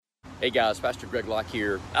Hey guys, Pastor Greg Locke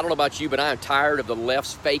here. I don't know about you, but I am tired of the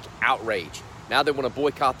left's fake outrage. Now they want to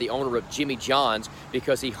boycott the owner of Jimmy John's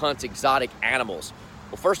because he hunts exotic animals.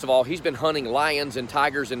 Well, first of all, he's been hunting lions and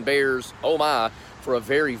tigers and bears, oh my, for a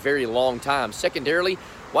very, very long time. Secondarily,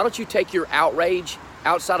 why don't you take your outrage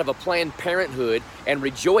outside of a Planned Parenthood and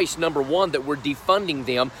rejoice, number one, that we're defunding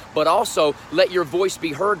them, but also let your voice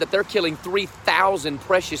be heard that they're killing 3,000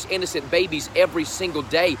 precious innocent babies every single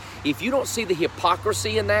day. If you don't see the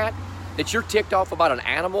hypocrisy in that you're ticked off about an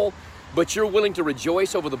animal, but you're willing to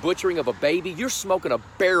rejoice over the butchering of a baby, you're smoking a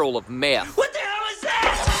barrel of meth. What the hell is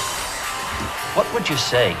that? What would you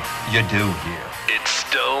say you do here? It's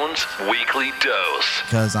Stone's Weekly Dose.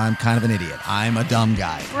 Because I'm kind of an idiot. I'm a dumb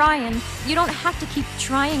guy. Brian, you don't have to keep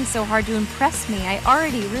trying so hard to impress me. I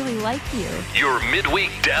already really like you. Your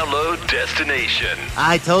midweek download destination.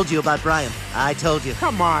 I told you about Brian. I told you.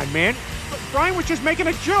 Come on, man. Brian was just making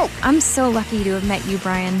a joke. I'm so lucky to have met you,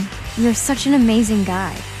 Brian. You're such an amazing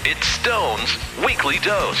guy. It's Stone's Weekly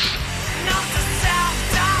Dose.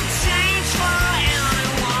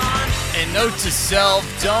 And note to self,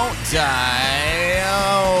 don't die.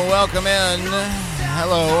 Oh, welcome in.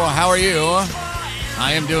 Hello, how are you?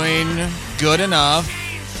 I am doing good enough.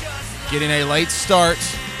 Getting a late start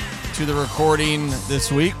to the recording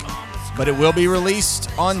this week, but it will be released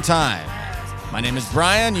on time. My name is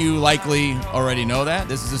Brian. You likely already know that.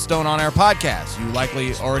 This is a Stone on Air podcast. You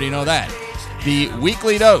likely already know that. The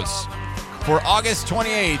Weekly Dose for August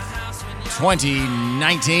 28th,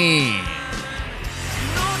 2019.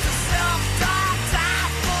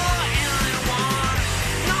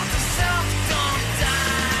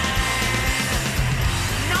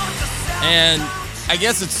 And I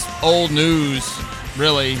guess it's old news,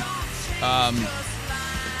 really.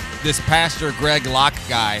 This Pastor Greg Locke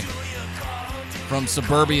guy from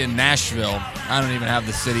suburban Nashville. I don't even have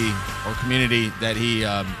the city or community that he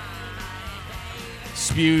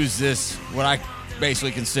spews this, what I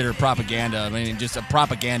basically consider propaganda. I mean, just a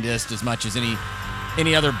propagandist as much as any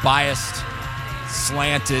other biased,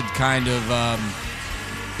 slanted kind of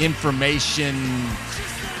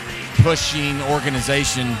information-pushing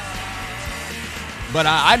organization. But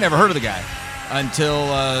I never heard of the guy until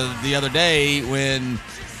the other day when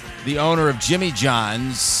the owner of Jimmy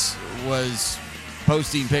John's was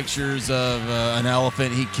posting pictures of an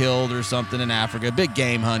elephant he killed or something in Africa, big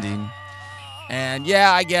game hunting. And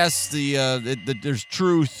yeah, I guess there's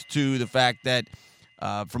truth to the fact that,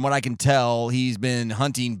 from what I can tell, he's been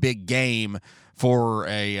hunting big game for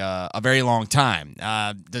a very long time.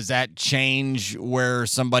 Does that change where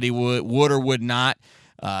somebody would or would not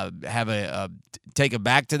have take it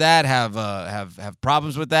back to that? Have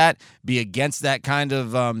problems with that? Be against that kind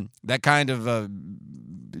of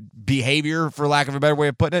behavior, for lack of a better way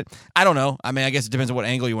of putting it? I don't know. I mean, I guess it depends on what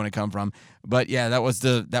angle you want to come from. But yeah, that was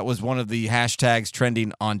one of the hashtags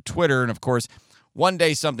trending on Twitter. And of course, one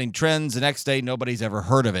day something trends, the next day nobody's ever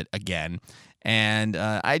heard of it again. And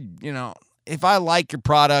if I like your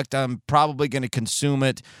product, I'm probably going to consume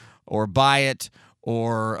it or buy it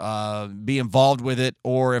or be involved with it.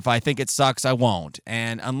 Or if I think it sucks, I won't.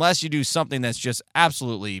 And unless you do something that's just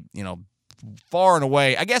absolutely, far and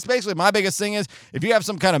away, I guess basically my biggest thing is if you have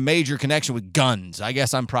some kind of major connection with guns, I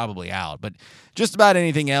guess I'm probably out. But just about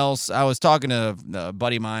anything else, I was talking to a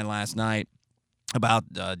buddy of mine last night about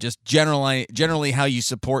just generally how you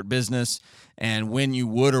support business and when you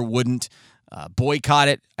would or wouldn't boycott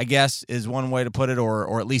it, I guess is one way to put it,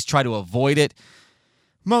 or at least try to avoid it.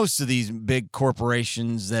 Most of these big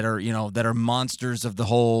corporations that are monsters of the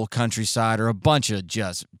whole countryside are a bunch of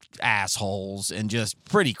just assholes and just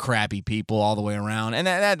pretty crappy people all the way around. And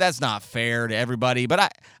that's not fair to everybody.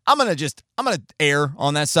 But I'm going to err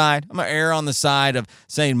on that side. I'm going to err on the side of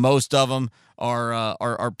saying most of them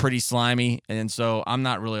are pretty slimy. And so I'm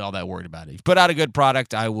not really all that worried about it. If you put out a good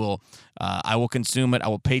product, I will consume it. I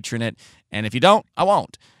will patron it. And if you don't, I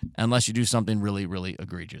won't, unless you do something really, really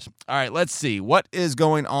egregious. All right, let's see. What is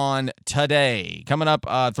going on today? Coming up,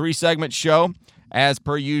 3-segment show, as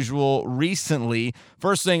per usual, recently.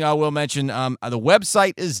 First thing I will mention, the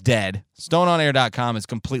website is dead. StoneOnAir.com is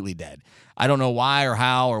completely dead. I don't know why or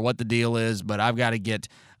how or what the deal is, but I've got to get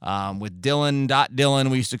with Dylan,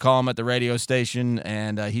 we used to call him at the radio station,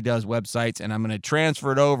 and he does websites, and I'm going to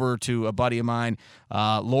transfer it over to a buddy of mine,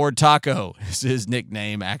 Lord Taco is his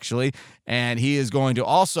nickname, actually, and he is going to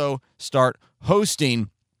also start hosting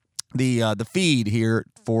the feed here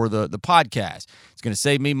for the podcast. It's going to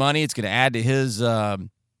save me money. It's going to add to his, I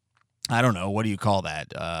don't know, what do you call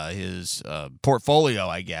that, his portfolio,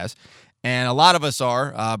 I guess. And a lot of us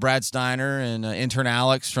are, Brad Steiner and intern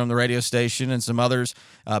Alex from the radio station and some others,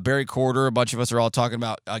 Barry Corder, a bunch of us are all talking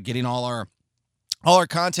about getting all all our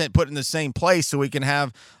content put in the same place so we can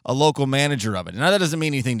have a local manager of it. Now, that doesn't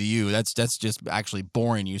mean anything to you. That's just actually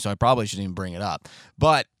boring you, so I probably shouldn't even bring it up.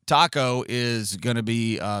 But Taco is going to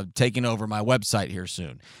be taking over my website here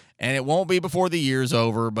soon. And it won't be before the year's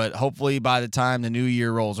over, but hopefully by the time the new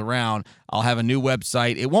year rolls around, I'll have a new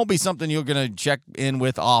website. It won't be something you're going to check in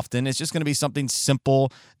with often. It's just going to be something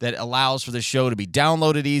simple that allows for the show to be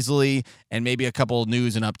downloaded easily and maybe a couple of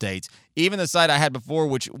news and updates. Even the site I had before,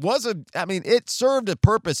 which was it served a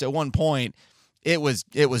purpose at one point. It was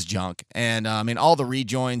junk. And, all the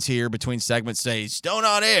rejoins here between segments say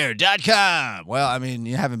stoneonair.com. Well,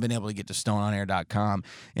 you haven't been able to get to stoneonair.com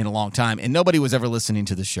in a long time, and nobody was ever listening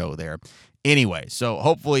to the show there. Anyway, so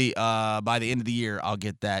hopefully by the end of the year, I'll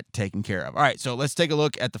get that taken care of. All right, so let's take a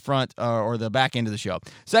look at the front or the back end of the show.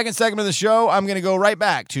 Second segment of the show, I'm going to go right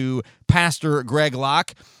back to Pastor Greg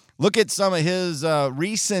Locke. Look at some of his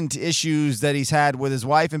recent issues that he's had with his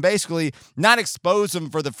wife and basically not expose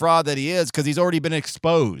him for the fraud that he is because he's already been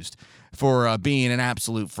exposed for being an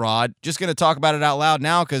absolute fraud. Just going to talk about it out loud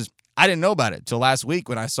now because I didn't know about it till last week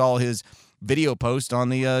when I saw his video post on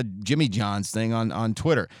the Jimmy John's thing on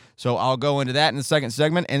Twitter. So I'll go into that in the second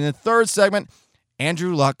segment. And in the third segment,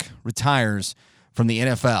 Andrew Luck retires from the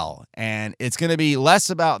NFL. And it's going to be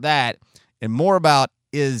less about that and more about,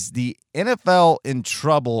 is the NFL in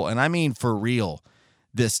trouble, and I mean for real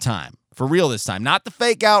this time. For real this time. Not the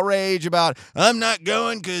fake outrage about, I'm not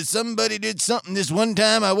going because somebody did something this one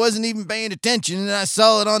time I wasn't even paying attention and I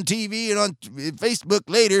saw it on TV and on Facebook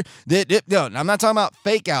later. No, I'm not talking about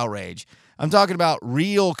fake outrage. I'm talking about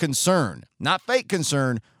real concern. Not fake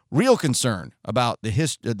concern, real concern about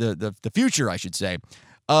the future, I should say,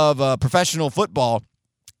 of professional football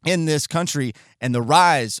in this country and the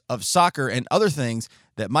rise of soccer and other things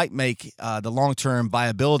that might make the long-term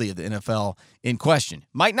viability of the NFL in question.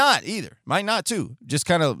 Might not either. Might not too. Just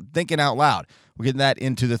kind of thinking out loud. We're getting that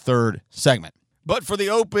into the third segment. But for the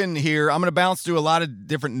open here, I'm going to bounce through a lot of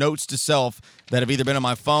different notes to self that have either been on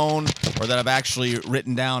my phone or that I've actually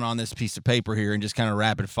written down on this piece of paper here and just kind of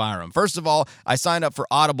rapid fire them. First of all, I signed up for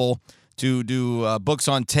Audible to do books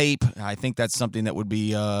on tape. I think that's something that would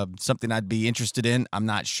be something I'd be interested in. I'm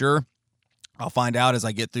not sure. I'll find out as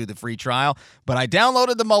I get through the free trial. But I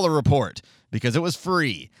downloaded the Mueller report because it was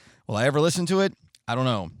free. Will I ever listen to it? I don't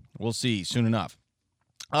know. We'll see soon enough.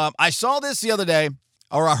 I saw this the other day,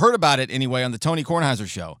 or I heard about it anyway, on the Tony Kornheiser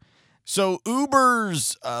show. So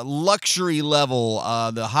Uber's luxury level,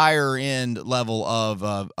 the higher end level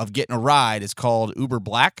of getting a ride is called Uber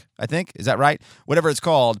Black, I think. Is that right? Whatever it's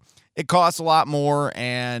called. It costs a lot more,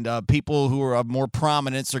 and people who are of more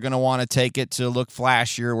prominence are going to want to take it to look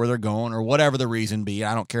flashier where they're going or whatever the reason be.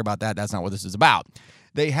 I don't care about that. That's not what this is about.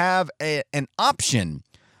 They have an option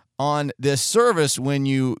on this service when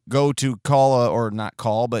you go to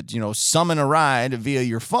summon a ride via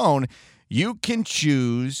your phone. You can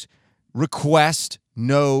choose request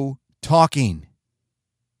no talking.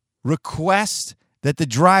 Request that the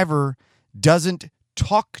driver doesn't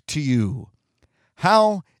talk to you.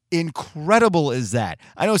 How incredible is that?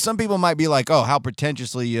 I know some people might be like, oh, how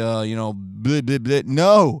pretentiously, blah, blah, blah.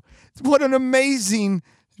 No. What an amazing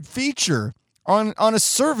feature on a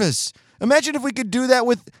service. Imagine if we could do that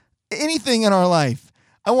with anything in our life.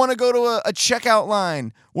 I want to go to a checkout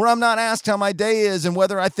line where I'm not asked how my day is and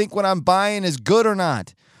whether I think what I'm buying is good or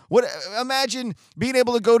not. Imagine being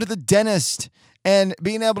able to go to the dentist and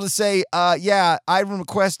being able to say, I'm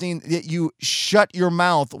requesting that you shut your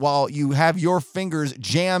mouth while you have your fingers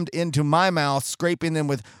jammed into my mouth, scraping them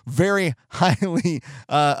with very highly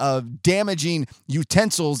damaging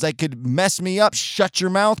utensils that could mess me up. Shut your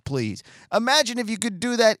mouth, please. Imagine if you could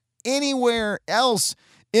do that anywhere else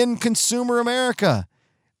in consumer America.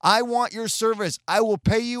 I want your service. I will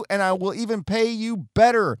pay you, and I will even pay you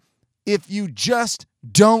better if you just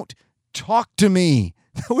don't talk to me.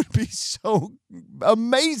 That would be so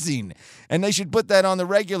amazing. And they should put that on the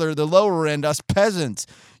regular, the lower end, us peasants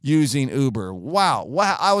using Uber. Wow.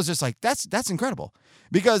 I was just like, that's incredible.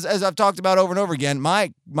 Because as I've talked about over and over again,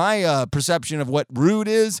 my perception of what rude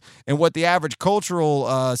is and what the average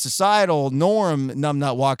cultural, societal norm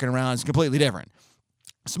numbnut walking around is completely different.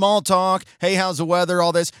 Small talk, hey, how's the weather,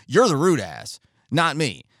 all this. You're the rude ass, not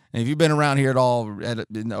me. And if you've been around here at all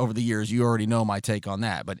over the years, you already know my take on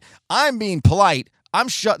that. But I'm being polite. I'm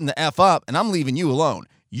shutting the F up, and I'm leaving you alone.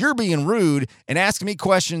 You're being rude and asking me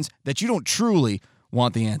questions that you don't truly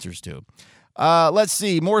want the answers to. Let's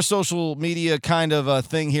see. More social media kind of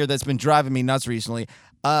thing here that's been driving me nuts recently.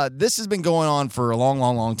 This has been going on for a long,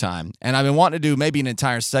 long, long time, and I've been wanting to do maybe an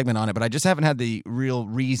entire segment on it, but I just haven't had the real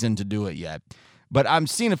reason to do it yet. But I'm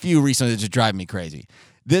seeing a few recently that just drive me crazy.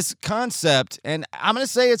 this concept, and I'm going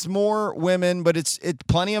to say it's more women, but it's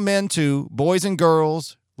plenty of men too, boys and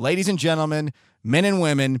girls, ladies and gentlemen, men and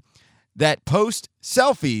women, that post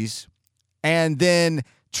selfies and then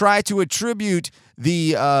try to attribute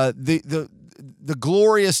the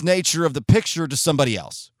glorious nature of the picture to somebody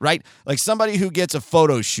else, right? Like somebody who gets a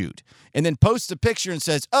photo shoot and then posts a picture and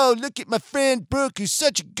says, "Oh, look at my friend Brooke, who's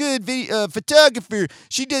such a good photographer.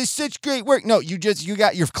 She does such great work." No, you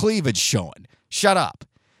got your cleavage showing. Shut up.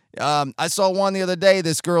 I saw one the other day,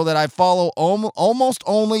 this girl that I follow almost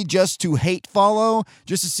only just to hate follow,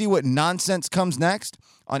 just to see what nonsense comes next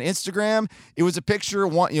on Instagram. It was a picture,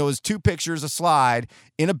 it was 2 pictures, a slide,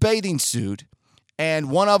 in a bathing suit,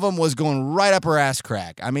 and one of them was going right up her ass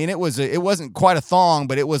crack. I mean, it wasn't quite a thong,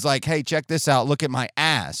 but it was like, "Hey, check this out, look at my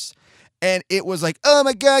ass." And it was like, "Oh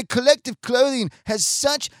my God, Collective Clothing has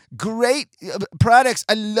such great products.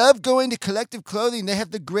 I love going to Collective Clothing. They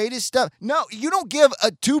have the greatest stuff." No, you don't give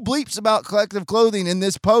 2 bleeps about Collective Clothing in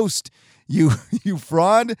this post. You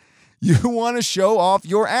fraud. You want to show off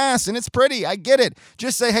your ass, and it's pretty. I get it.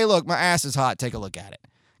 Just say, "Hey, look, my ass is hot. Take a look at it."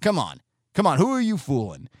 Come on. Who are you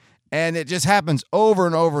fooling? And it just happens over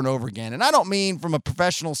and over and over again. And I don't mean from a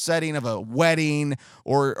professional setting of a wedding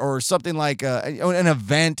or something like an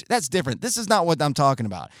event. That's different. This is not what I'm talking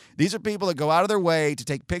about. These are people that go out of their way to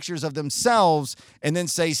take pictures of themselves and then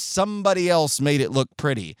say somebody else made it look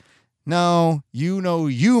pretty. No, you know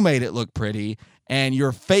you made it look pretty, and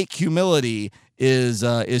your fake humility is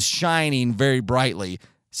shining very brightly.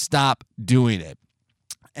 Stop doing it.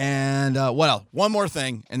 And what else? One more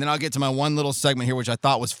thing, and then I'll get to my one little segment here, which I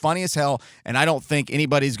thought was funny as hell, and I don't think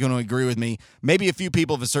anybody's going to agree with me. Maybe a few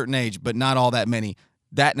people of a certain age, but not all that many.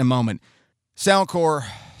 That in a moment. Soundcore,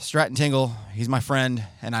 Stratton Tingle, he's my friend,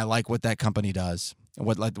 and I like what that company does,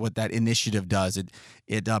 what that initiative does.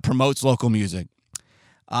 It promotes local music.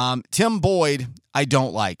 Tim Boyd, I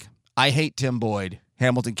don't like. I hate Tim Boyd,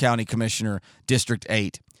 Hamilton County Commissioner, District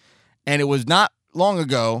 8. And it was not long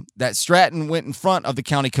ago that Stratton went in front of the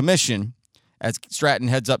county commission, as Stratton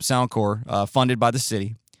heads up Soundcore, funded by the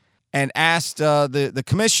city, and asked the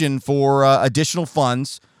commission for additional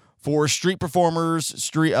funds for street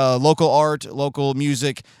performers, local art, local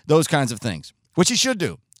music, those kinds of things, which he should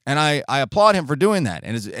do. And I applaud him for doing that.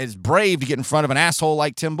 And it's brave to get in front of an asshole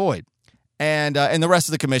like Tim Boyd. And the rest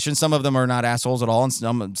of the commission, some of them are not assholes at all, and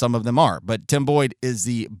some of them are. But Tim Boyd is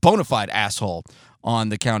the bona fide asshole on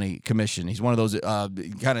the county commission. He's one of those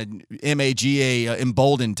kind of MAGA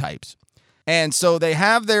emboldened types. And so they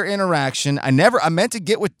have their interaction. I meant to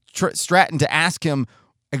get with Stratton to ask him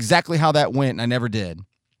exactly how that went, and I never did.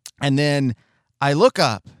 And then I look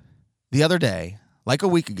up the other day, like a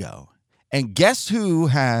week ago, and guess who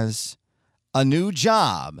has a new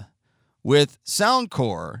job with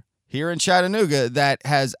Soundcore here in Chattanooga that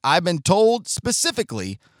has, I've been told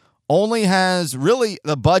specifically, only has really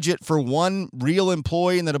the budget for one real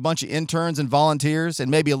employee and then a bunch of interns and volunteers and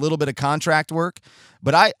maybe a little bit of contract work.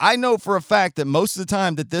 But I know for a fact that most of the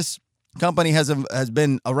time that this company has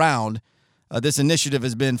been around, this initiative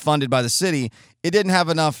has been funded by the city, it didn't have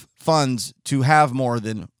enough funds to have more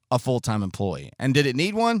than a full-time employee. And did it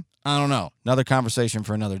need one? I don't know. Another conversation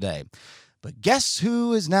for another day. But guess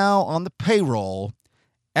who is now on the payroll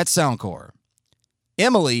at Soundcore?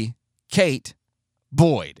 Emily Kate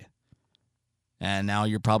Boyd. And now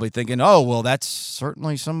you're probably thinking, "Oh, well, that's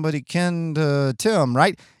certainly somebody kin to Tim,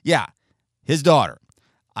 right?" Yeah, his daughter.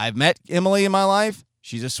 I've met Emily in my life.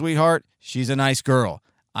 She's a sweetheart. She's a nice girl.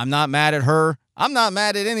 I'm not mad at her. I'm not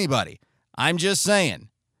mad at anybody. I'm just saying,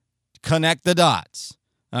 connect the dots.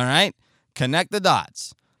 All right? Connect the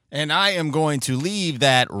dots. And I am going to leave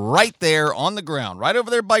that right there on the ground, right over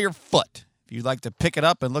there by your foot. If you'd like to pick it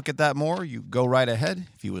up and look at that more, you go right ahead.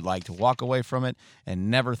 If you would like to walk away from it and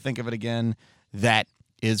never think of it again, that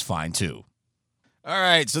is fine too. All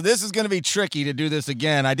right, so this is going to be tricky to do this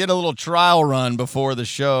again. I did a little trial run before the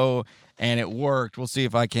show, and it worked. We'll see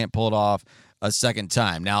if I can't pull it off a second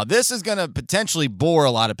time. Now, this is going to potentially bore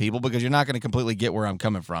a lot of people because you're not going to completely get where I'm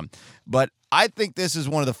coming from. But I think this is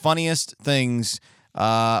one of the funniest things,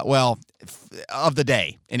 of the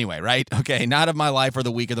day anyway, right? Okay, not of my life or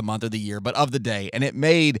the week or the month or the year, but of the day. And it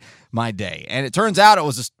made my day. And it turns out it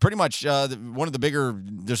was just pretty much one of the bigger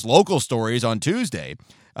just local stories on Tuesday.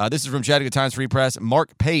 This is from Chattanooga Times Free Press.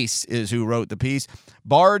 Mark Pace is who wrote the piece.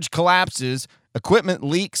 Barge collapses, equipment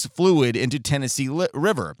leaks fluid into Tennessee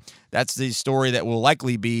River. That's the story that will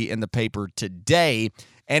likely be in the paper today.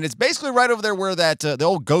 And it's basically right over there where that the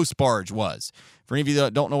old ghost barge was. For any of you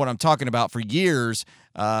that don't know what I'm talking about, for years,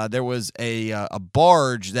 there was a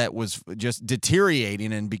barge that was just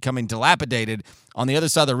deteriorating and becoming dilapidated on the other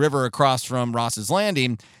side of the river across from Ross's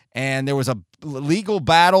Landing. and there was a legal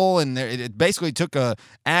battle, and it basically took a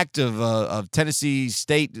act of Tennessee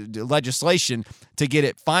state legislation to get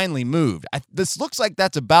it finally moved. This looks like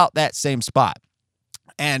that's about that same spot.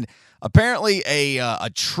 And apparently a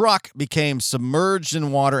truck became submerged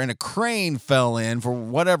in water and a crane fell in for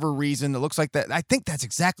whatever reason. It looks like that. I think that's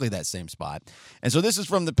exactly that same spot. And so this is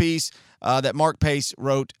from the piece that Mark Pace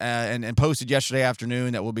wrote and posted yesterday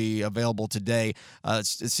afternoon that will be available today.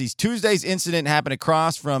 It's Tuesday's incident happened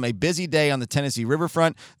across from a busy day on the Tennessee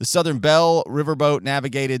riverfront. The Southern Belle riverboat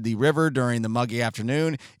navigated the river during the muggy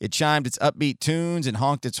afternoon. It chimed its upbeat tunes and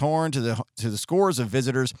honked its horn to the scores of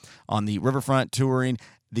visitors on the riverfront touring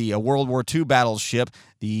the World War II battleship,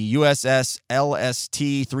 the USS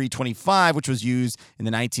LST-325, which was used in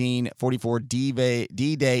the 1944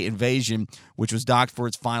 D-Day invasion, which was docked for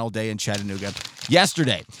its final day in Chattanooga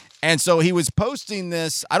yesterday. And so he was posting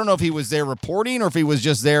this. I don't know if he was there reporting or if he was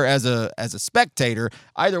just there as a spectator.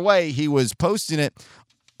 Either way, he was posting it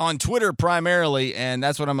on Twitter primarily, and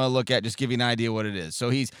that's what I'm going to look at, just give you an idea what it is. So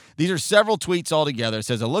these are several tweets all together. It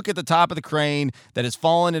says, a look at the top of the crane that has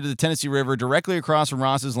fallen into the Tennessee River directly across from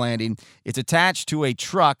Ross's Landing. It's attached to a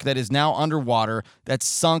truck that is now underwater that's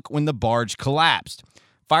sunk when the barge collapsed.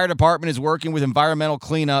 Fire department is working with environmental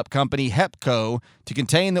cleanup company HEPCO to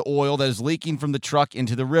contain the oil that is leaking from the truck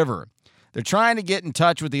into the river. They're trying to get in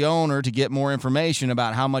touch with the owner to get more information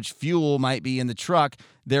about how much fuel might be in the truck.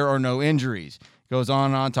 There are no injuries. Goes on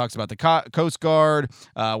and on, talks about the Coast Guard.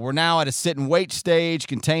 We're now at a sit-and-wait stage.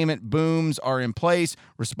 Containment booms are in place.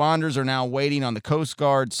 Responders are now waiting on the Coast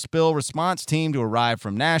Guard spill response team to arrive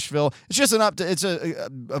from Nashville. It's just it's a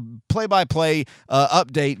play-by-play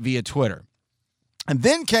update via Twitter. And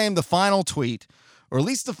then came the final tweet, or at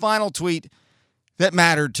least the final tweet that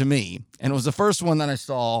mattered to me. And it was the first one that I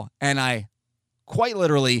saw, and I quite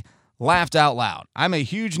literally laughed out loud. I'm a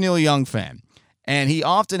huge Neil Young fan. And he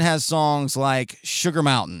often has songs like Sugar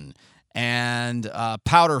Mountain and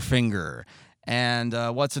Powderfinger and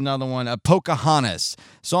what's another one? Pocahontas.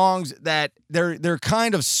 Songs that they're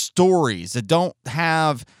kind of stories that don't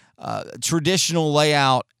have traditional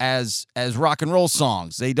layout as rock and roll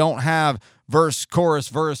songs. They don't have verse, chorus,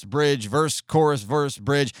 verse, bridge, verse, chorus, verse,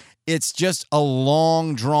 bridge. It's just a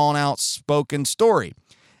long, drawn-out spoken story.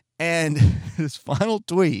 And his final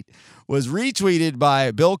tweet was retweeted by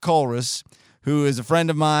Bill Colress, who is a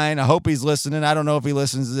friend of mine. I hope he's listening. I don't know if he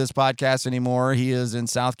listens to this podcast anymore. He is in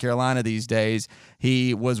South Carolina these days.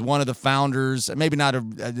 He was one of the founders, maybe not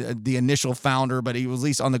the initial founder, but he was at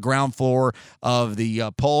least on the ground floor of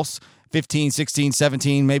the Pulse 15, 16,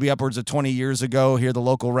 17, maybe upwards of 20 years ago, here, the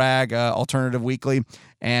local rag, Alternative Weekly,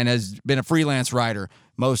 and has been a freelance writer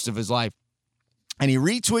most of his life. And he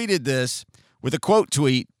retweeted this with a quote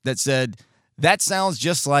tweet that said, "That sounds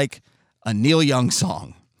just like a Neil Young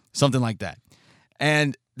song," something like that.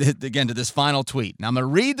 And again, to this final tweet. Now, I'm going to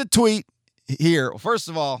read the tweet here. First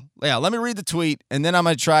of all, let me read the tweet, and then I'm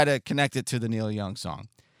going to try to connect it to the Neil Young song.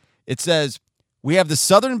 It says, "We have the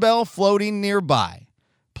Southern Belle floating nearby,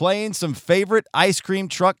 playing some favorite ice cream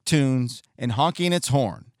truck tunes and honking its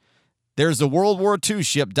horn. There's the World War II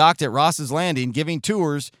ship docked at Ross's Landing, giving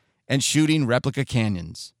tours and shooting replica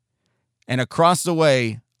canyons. And across the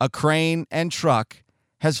way, a crane and truck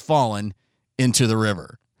has fallen into the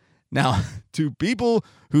river." Now, to people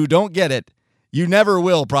who don't get it, you never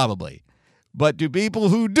will probably. But to people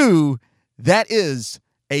who do, that is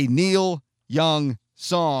a Neil Young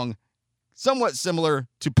song, somewhat similar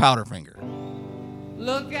to Powderfinger.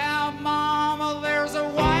 Look out, Mama, there's a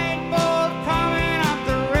white boat coming up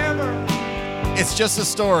the river. It's just a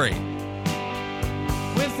story.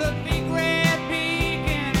 With a big red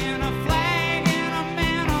beacon and a flag and a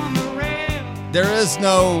man on the rail. There is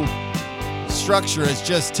no structure. It's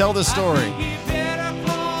just tell the story. You better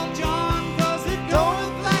call John, 'cause it don't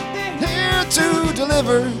look like they're Here to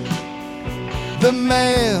deliver the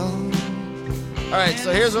mail. All right,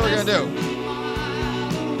 so here's what we're going to do.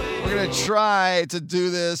 We're going to try to do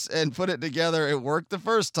this and put it together. It worked the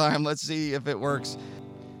first time. Let's see if it works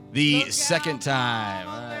the second time.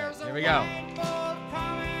 All right, here we go.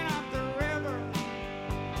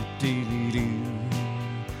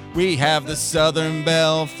 We have the Southern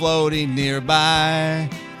Belle floating nearby,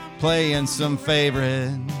 playing some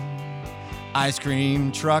favorite ice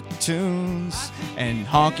cream truck tunes and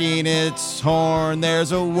honking its horn.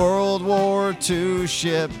 There's a World War II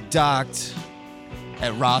ship docked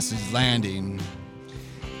at Ross's Landing,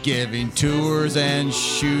 giving tours and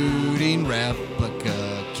shooting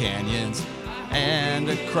replica canyons. And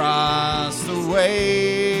across the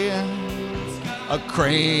way, a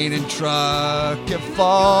crane and truck have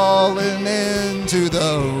fallen into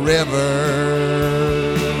the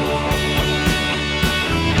river.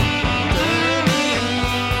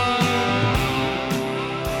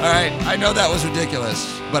 right, I know that was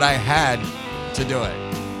ridiculous, but I had to do it.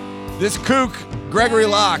 This kook, Gregory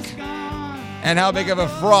Locke, and how big of a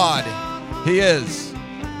fraud he is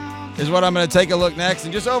what I'm going to take a look next.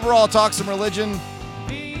 And just overall talk some religion,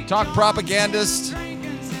 talk propagandist,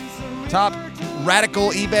 top radical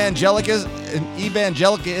evangelicism.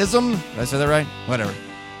 Did I say that right? Whatever.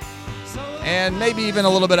 And maybe even a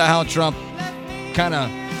little bit of how Trump kind of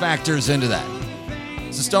factors into that.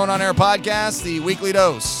 It's the Stone on Air podcast, the weekly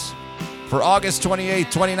dose for August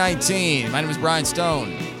 28th, 2019. My name is Brian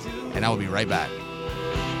Stone, and I will be right back.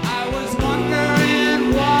 I was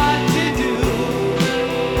wondering what to do.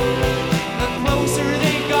 The closer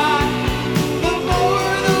they got, the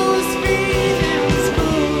more those feelings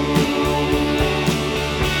grew.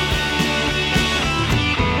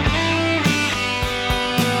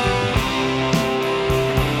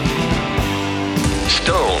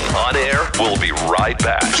 Stone on Air will be right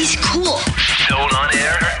back. He's cool.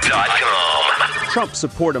 StoneOnAir.com. Trump's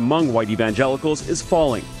support among white evangelicals is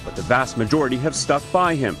falling, but the vast majority have stuck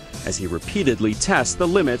by him as he repeatedly tests the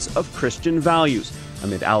limits of Christian values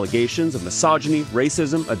amid allegations of misogyny,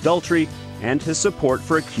 racism, adultery, and his support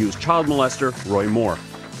for accused child molester Roy Moore.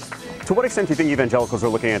 To what extent do you think evangelicals are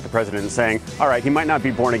looking at the president and saying, all right, he might not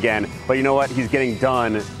be born again, but you know what? He's getting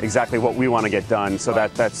done exactly what we want to get done, so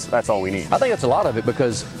that's all we need. I think that's a lot of it,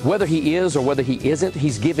 because whether he is or whether he isn't,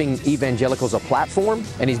 he's giving evangelicals a platform,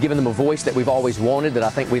 and he's giving them a voice that we've always wanted, that I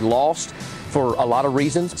think we lost for a lot of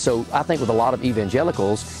reasons. So I think with a lot of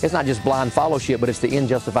evangelicals, it's not just blind fellowship, but it's the end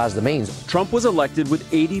justifies the means. Trump was elected with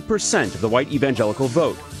 80% of the white evangelical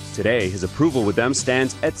vote. Today, his approval with them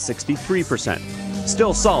stands at 63%.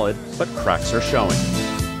 Still solid, but cracks are showing.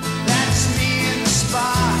 That's me in the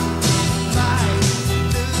spotlight,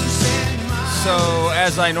 losing my So,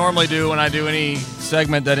 as I normally do when I do any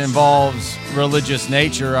segment that involves religious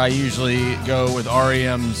nature, I usually go with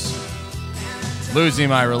REM's Losing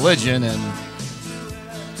My Religion. And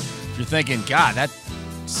if you're thinking, God, that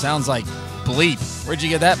sounds like Bleep, where'd you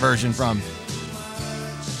get that version from?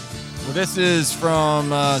 Well, this is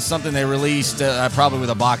from something they released, probably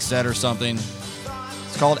with a box set or something.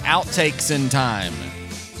 It's called Outtakes in Time.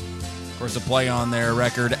 Of course, a play on their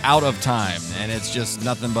record Out of Time, and it's just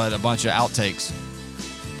nothing but a bunch of outtakes.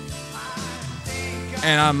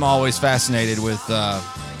 And I'm always fascinated with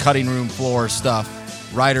cutting room floor stuff.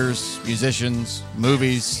 Writers, musicians,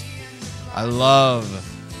 movies. I love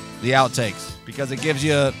the outtakes because it gives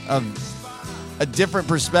you a different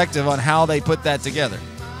perspective on how they put that together.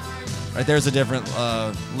 Right, there's a different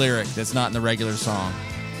lyric that's not in the regular song.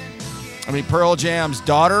 I mean, Pearl Jam's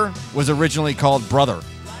Daughter was originally called Brother.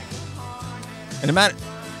 And a matter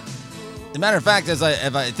of fact, if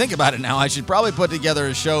I think about it now, I should probably put together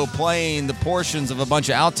a show playing the portions of a bunch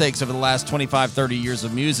of outtakes over the last 25, 30 years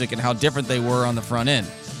of music and how different they were on the front end.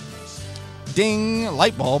 Ding,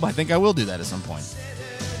 light bulb. I think I will do that at some point.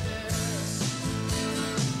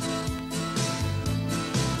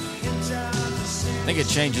 I think it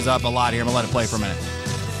changes up a lot here. I'm going to let it play for a minute.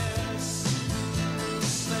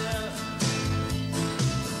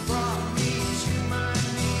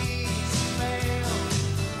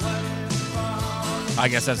 I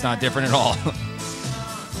guess that's not different at all.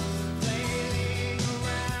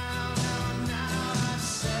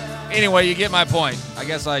 Anyway, you get my point. I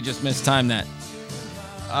guess I just mistimed that.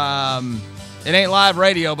 It ain't live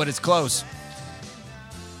radio, but it's close.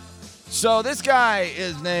 So this guy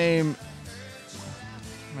is named...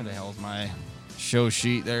 Where the hell is my show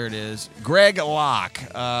sheet? There it is. Greg Locke,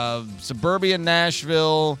 suburban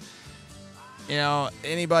Nashville. You know,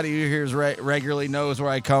 anybody who hears regularly knows where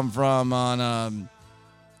I come from on,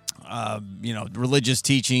 religious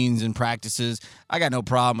teachings and practices. I got no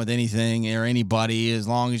problem with anything or anybody as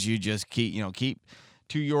long as you just keep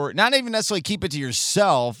to your, not even necessarily keep it to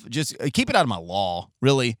yourself, just keep it out of my law,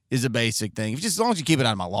 really, is a basic thing. Just as long as you keep it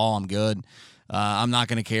out of my law, I'm good. I'm not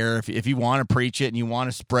going to care if you want to preach it and you want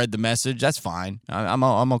to spread the message. That's fine.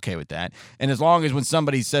 I'm okay with that. And as long as when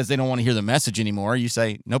somebody says they don't want to hear the message anymore, you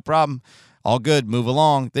say, no problem, all good, move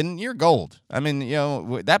along, then you're gold. I mean,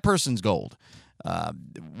 that person's gold.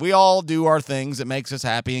 We all do our things that makes us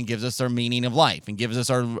happy and gives us our meaning of life and gives us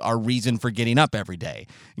our reason for getting up every day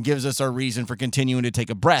and gives us our reason for continuing to take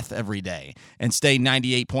a breath every day and stay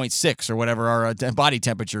 98.6 or whatever our body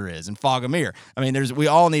temperature is and fog a mirror. I mean, we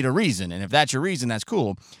all need a reason, and if that's your reason, that's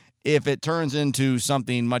cool. If it turns into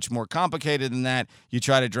something much more complicated than that, you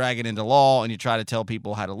try to drag it into law and you try to tell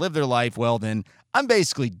people how to live their life, well, then I'm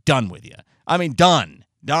basically done with you. I mean, done.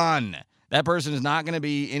 That person is not going to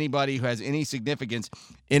be anybody who has any significance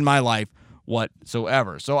in my life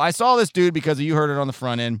whatsoever. So I saw this dude because you heard it on the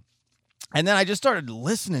front end, and then I just started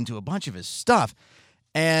listening to a bunch of his stuff,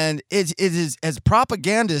 And it is as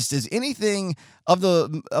propagandist as anything of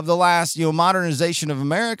the last, modernization of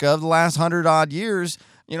America of the last 100-odd years,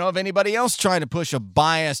 of anybody else trying to push a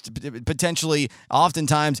biased, potentially,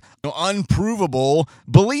 oftentimes, unprovable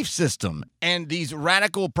belief system. And these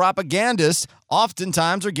radical propagandists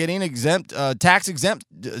oftentimes are getting tax-exempt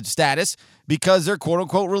status because they're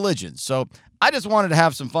quote-unquote religions. So I just wanted to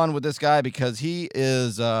have some fun with this guy because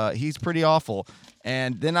he's pretty awful.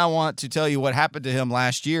 And then I want to tell you what happened to him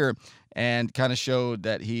last year and kind of showed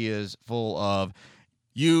that he is full of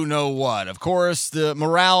you know what. Of course, the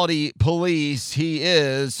morality police he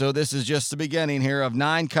is. So this is just the beginning here of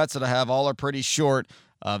 9 cuts that I have. All are pretty short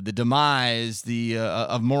of the demise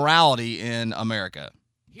of morality in America.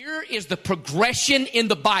 Here is the progression in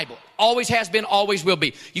the Bible. Always has been, always will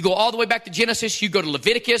be. You go all the way back to Genesis, you go to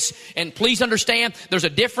Leviticus, and please understand there's a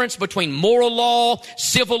difference between moral law,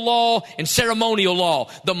 civil law, and ceremonial law.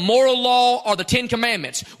 The moral law are the 10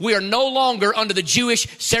 Commandments. We are no longer under the Jewish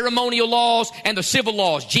ceremonial laws and the civil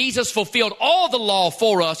laws. Jesus fulfilled all the law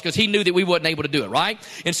for us because he knew that we wasn't able to do it, right?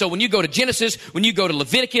 And so when you go to Genesis, when you go to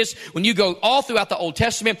Leviticus, when you go all throughout the Old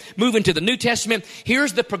Testament, move into the New Testament,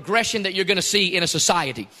 here's the progression that you're going to see in a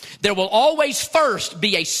society. There will always first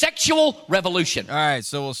be a sexual revolution. All right,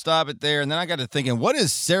 so we'll stop it there. And then I got to thinking, what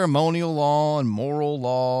is ceremonial law and moral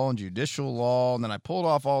law and judicial law? And then I pulled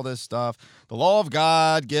off all this stuff. The law of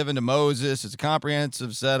God given to Moses is a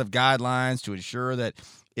comprehensive set of guidelines to ensure that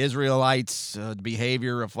Israelites'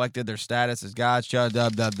 behavior reflected their status as God's child,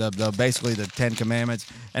 basically the 10 Commandments.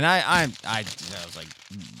 And I was like,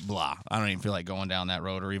 blah. I don't even feel like going down that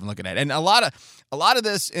road or even looking at it. And a lot of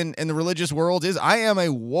this in the religious world is I am a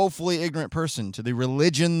woefully ignorant person to the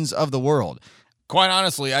religions of the world. Quite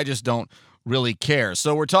honestly, I just don't really care.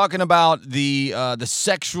 So we're talking about the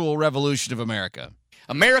sexual revolution of America.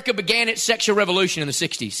 America began its sexual revolution in the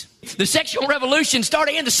 60s. The sexual revolution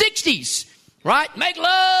started in the 60s. Right? Make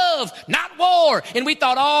love, not war. And we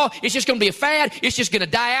thought, it's just going to be a fad. It's just going to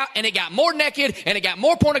die out. And it got more naked, and it got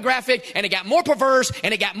more pornographic, and it got more perverse,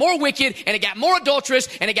 and it got more wicked, and it got more adulterous,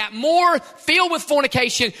 and it got more filled with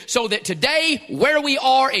fornication. So that today, where we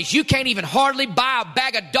are is you can't even hardly buy a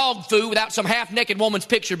bag of dog food without some half-naked woman's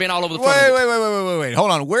picture being all over the front of it. Wait.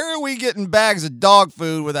 Hold on. Where are we getting bags of dog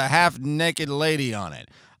food with a half-naked lady on it?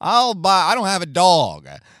 I don't have a dog,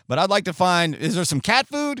 but I'd like to find, is there some cat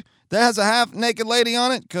food that has a half-naked lady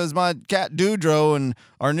on it? Because my cat Doudro and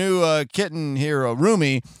our new kitten here,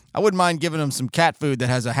 Rumi, I wouldn't mind giving him some cat food that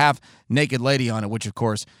has a half-naked lady on it, which, of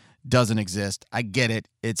course, doesn't exist. I get it.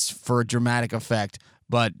 It's for a dramatic effect,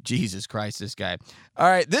 but Jesus Christ, this guy. All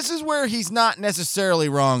right, this is where he's not necessarily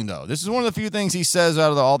wrong, though. This is one of the few things he says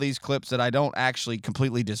out of all these clips that I don't actually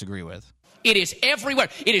completely disagree with. It is everywhere.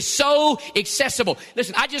 It is so accessible.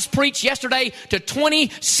 Listen, I just preached yesterday to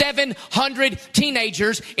 2,700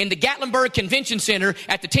 teenagers in the Gatlinburg Convention Center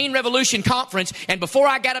at the Teen Revolution Conference. And before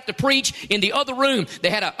I got up to preach in the other room, they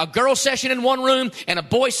had a girl session in one room and a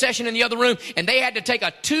boy session in the other room. And they had to take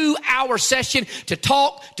a 2-hour session to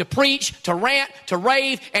talk, to preach, to rant, to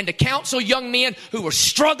rave, and to counsel young men who were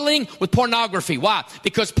struggling with pornography. Why?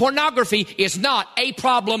 Because pornography is not a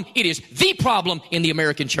problem. It is the problem in the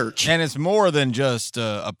American church. And it's more than just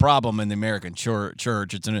a problem in the American church.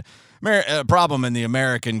 It's a problem in the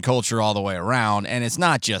American culture all the way around, and it's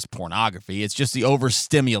not just pornography. It's just the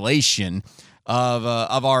overstimulation of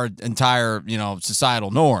our entire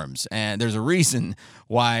societal norms. And there's a reason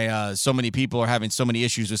why so many people are having so many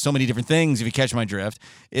issues with so many different things. If you catch my drift,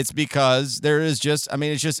 it's because there is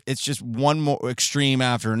it's just one more extreme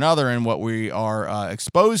after another in what we are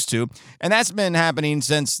exposed to, and that's been happening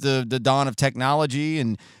since the dawn of technology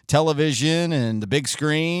and television and the big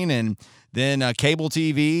screen and then cable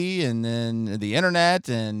TV and then the internet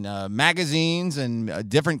and magazines and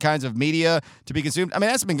different kinds of media to be consumed. I mean,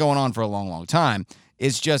 that's been going on for a long, long time.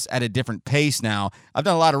 It's just at a different pace now. I've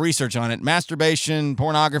done a lot of research on it. Masturbation,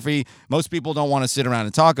 pornography, most people don't want to sit around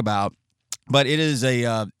and talk about, but it is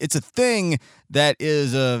it's a thing that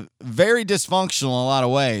is very dysfunctional in a lot of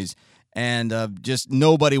ways, and just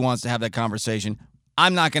nobody wants to have that conversation.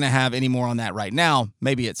 I'm not going to have any more on that right now.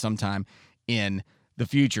 Maybe at some time in the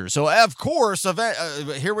future. So, of course,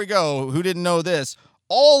 here we go. Who didn't know this?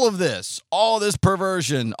 All this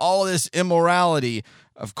perversion, all this immorality,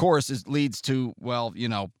 of course, leads to,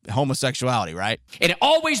 homosexuality, right? And it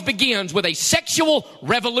always begins with a sexual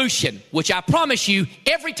revolution, which I promise you,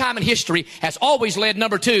 every time in history has always led,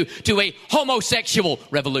 number 2, to a homosexual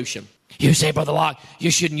revolution. You say, Brother Locke,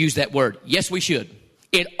 you shouldn't use that word. Yes, we should.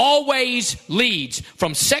 It always leads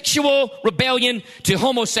from sexual rebellion to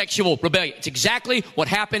homosexual rebellion. It's exactly what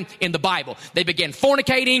happened in the Bible. They began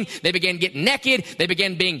fornicating. They began getting naked. They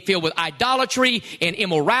began being filled with idolatry and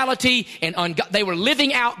immorality. And they were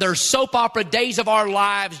living out their soap opera Days of Our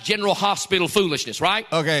Lives, General Hospital foolishness, right?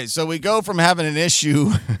 Okay, so we go from having an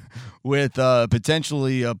issue with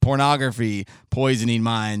potentially pornography poisoning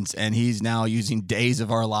minds, and he's now using Days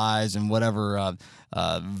of Our Lives and whatever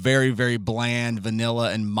very, very bland,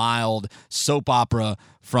 vanilla, and mild soap opera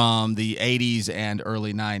from the 80s and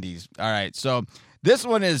early 90s. All right, so this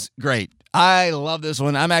one is great. I love this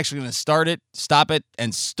one. I'm actually going to start it, stop it,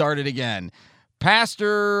 and start it again.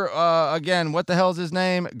 Pastor, again, what the hell is his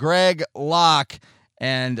name? Greg Locke.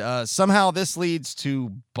 And somehow this leads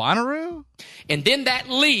to Bonnaroo? And then that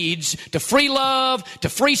leads to free love, to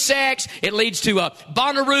free sex. It leads to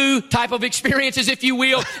Bonnaroo type of experiences, if you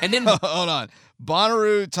will. And then hold on.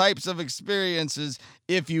 Bonnaroo types of experiences,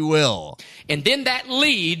 if you will. And then that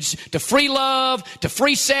leads to free love, to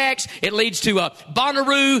free sex. It leads to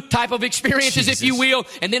Bonnaroo type of experiences, if you will.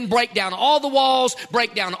 And then break down all the walls,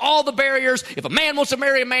 break down all the barriers. If a man wants to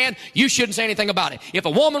marry a man, you shouldn't say anything about it. If a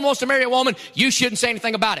woman wants to marry a woman, you shouldn't say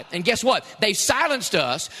anything about it. And guess what? They've silenced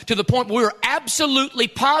us to the point where we're absolutely,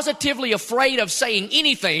 positively afraid of saying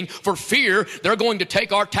anything for fear they're going to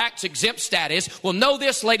take our tax-exempt status. Well, know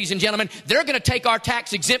this, ladies and gentlemen, they're going to take our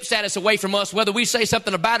tax-exempt status away from us, whether we say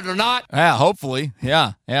something about it or not. Yeah, hopefully.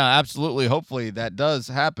 Yeah, absolutely. Hopefully that does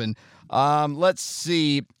happen. Let's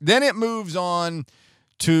see. Then it moves on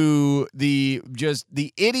to the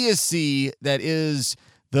idiocy that is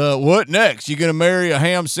the what next? You gonna marry a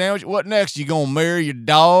ham sandwich? What next? You gonna marry your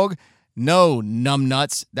dog? No,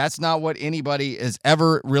 numbnuts. That's not what anybody has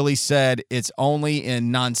ever really said. It's only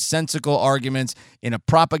in nonsensical arguments in a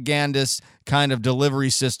propagandist kind of delivery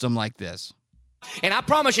system like this. And I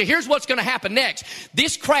promise you, here's what's going to happen next.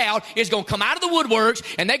 This crowd is going to come out of the woodworks,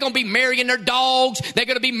 and they're going to be marrying their dogs. They're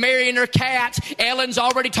going to be marrying their cats. Ellen's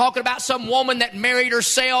already talking about some woman that married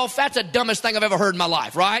herself. That's the dumbest thing I've ever heard in my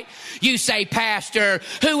life, right? You say, Pastor,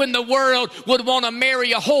 who in the world would want to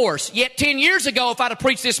marry a horse? Yet 10 years ago, if I'd have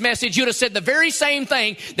preached this message, you'd have said the very same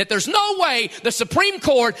thing, that there's no way the Supreme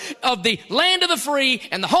Court of the land of the free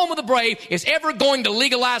and the home of the brave is ever going to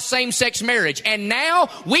legalize same-sex marriage. And now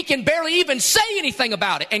we can barely even say anything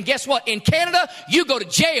about it. And guess what? In Canada, you go to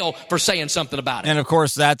jail for saying something about it. And of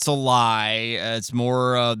course, that's a lie. It's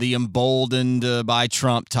more the emboldened by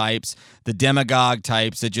Trump types, the demagogue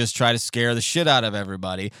types that just try to scare the shit out of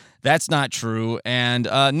everybody. That's not true. And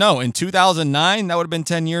no, in 2009, that would have been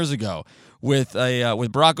 10 years ago, with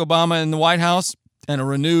Barack Obama in the White House, and a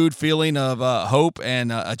renewed feeling of hope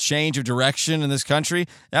and a change of direction in this country.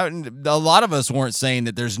 A lot of us weren't saying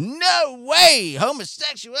that there's no way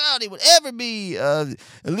homosexuality would ever be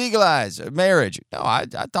legalized, marriage. No, I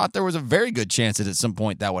thought there was a very good chance that at some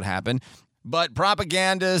point that would happen. But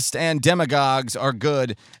propagandists and demagogues are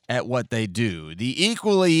good at what they do. The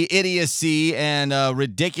equally idiocy and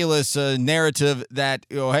ridiculous narrative that,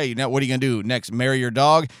 hey, now what are you going to do next? Marry your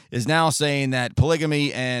dog? Is now saying that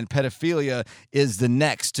polygamy and pedophilia is the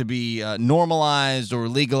next to be normalized or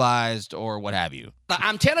legalized or what have you.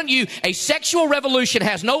 I'm telling you, a sexual revolution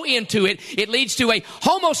has no end to it. It leads to a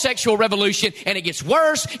homosexual revolution, and it gets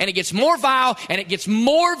worse, and it gets more vile, and it gets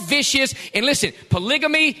more vicious. And listen,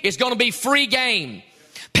 polygamy is going to be free game.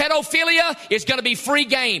 Pedophilia is going to be free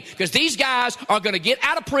game, because these guys are going to get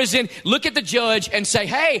out of prison, look at the judge, and say,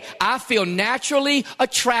 hey, I feel naturally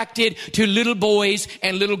attracted to little boys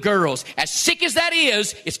and little girls. As sick as that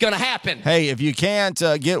is, it's going to happen. Hey, if you can't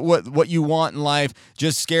get what you want in life,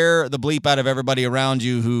 just scare the bleep out of everybody around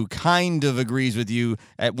you who kind of agrees with you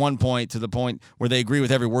at one point, to the point where they agree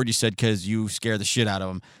with every word you said, because you scare the shit out of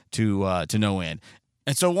them to no end.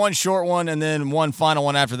 And so one short one and then one final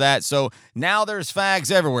one after that. So now there's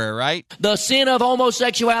fags everywhere, right? The sin of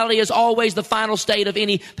homosexuality is always the final state of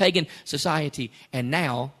any pagan society. And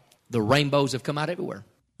now the rainbows have come out everywhere.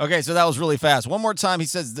 Okay, so that was really fast. One more time. He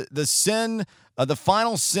says the sin, the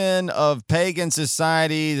final sin of pagan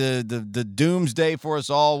society, the doomsday for us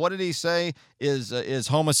all. What did he say is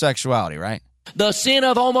homosexuality, right? The sin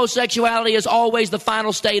of homosexuality is always the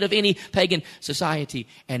final state of any pagan society.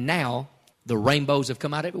 And now the rainbows have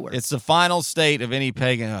come out everywhere. It's the final state of any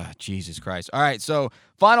pagan. Oh, Jesus Christ. All right, so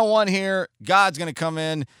final one here. God's going to come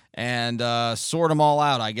in and sort them all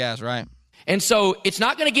out, I guess, right? And so it's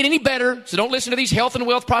not going to get any better. So don't listen to these health and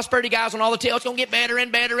wealth prosperity guys on all the tales. It's going to get better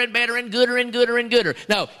and better and better and gooder and gooder and gooder.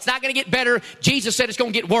 No, it's not going to get better. Jesus said it's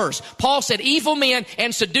going to get worse. Paul said evil men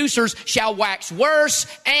and seducers shall wax worse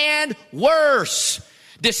and worse,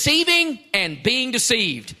 deceiving and being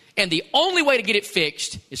deceived. And the only way to get it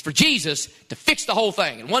fixed is for Jesus to fix the whole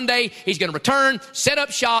thing. And one day he's going to return, set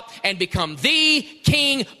up shop, and become the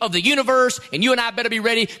king of the universe. And you and I better be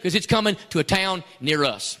ready because it's coming to a town near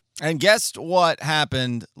us. And guess what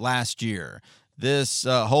happened last year? This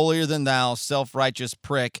holier-than-thou, self-righteous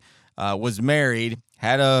prick was married,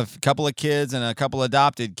 had a couple of kids and a couple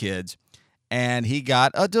adopted kids, and he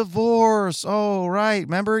got a divorce. Oh, right.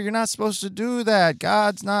 Remember, you're not supposed to do that.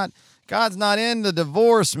 God's not into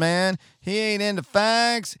divorce, man. He ain't into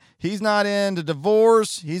fags. He's not into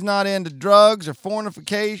divorce. He's not into drugs or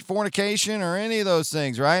fornication or any of those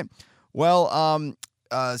things, right? Well,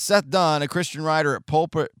 Seth Dunn, a Christian writer at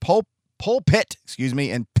Pulpit,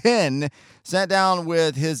 and Penn, sat down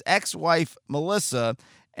with his ex-wife, Melissa,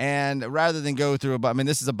 and rather than go through,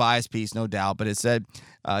 this is a biased piece, no doubt, but it said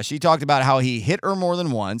she talked about how he hit her more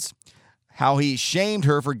than once, how he shamed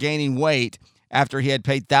her for gaining weight after he had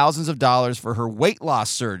paid thousands of dollars for her weight loss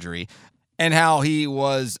surgery, and how he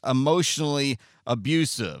was emotionally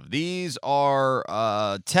abusive. These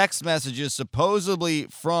are text messages supposedly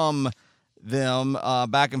from them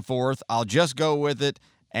back and forth. I'll just go with it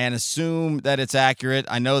and assume that it's accurate.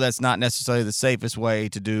 I know that's not necessarily the safest way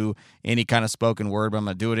to do any kind of spoken word, but I'm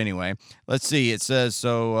going to do it anyway. Let's see. It says,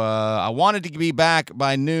 so I wanted to be back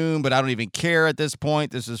by noon, but I don't even care at this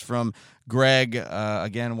point. This is from Greg.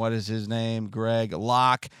 Again, what is his name? Greg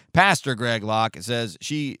Locke. Pastor Greg Locke. It says,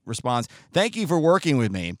 she responds, thank you for working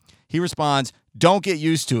with me. He responds, don't get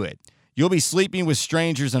used to it. You'll be sleeping with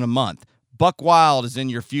strangers in a month. Buck Wild is in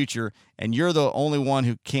your future, and you're the only one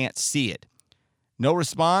who can't see it. No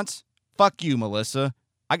response? Fuck you, Melissa.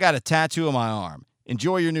 I got a tattoo on my arm.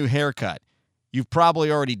 Enjoy your new haircut. You've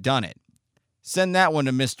probably already done it. Send that one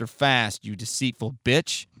to Mr. Fast, you deceitful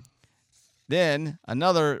bitch. Then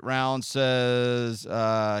another round says,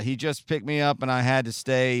 he just picked me up and I had to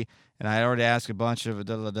stay, and I already asked a bunch of I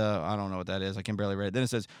don't know what that is. I can barely read it. Then it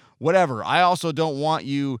says, whatever. I also don't want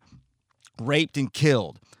you raped and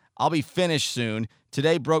killed. I'll be finished soon.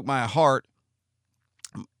 Today broke my heart.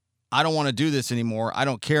 I don't want to do this anymore. I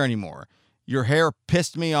don't care anymore. Your hair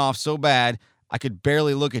pissed me off so bad I could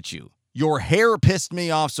barely look at you. Your hair pissed me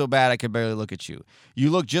off so bad I could barely look at you.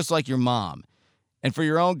 You look just like your mom. And for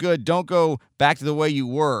your own good, don't go back to the way you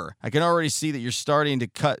were. I can already see that you're starting to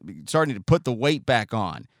put the weight back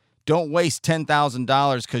on. Don't waste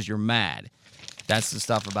 $10,000 because you're mad. That's the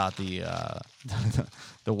stuff about the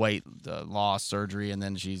weight loss surgery, and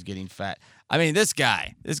then she's getting fat. I mean, this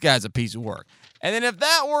guy's a piece of work. And then if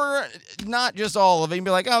that were not just all of it, you'd be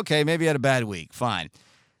like, okay, maybe he had a bad week. Fine.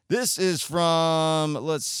 This is from,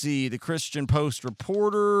 let's see, the Christian Post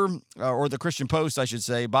reporter, or the Christian Post, I should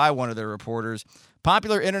say, by one of their reporters.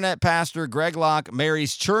 Popular internet pastor Greg Locke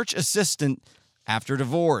marries church assistant after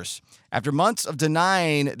divorce. After months of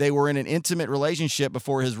denying they were in an intimate relationship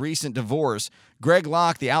before his recent divorce, Greg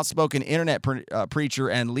Locke, the outspoken internet preacher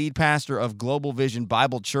and lead pastor of Global Vision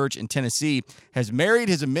Bible Church in Tennessee, has married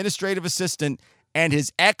his administrative assistant and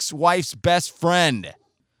his ex-wife's best friend.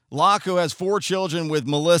 Locke, who has 4 children with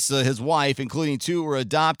Melissa, his wife, including 2 who were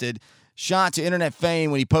adopted, shot to internet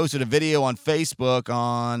fame when he posted a video on Facebook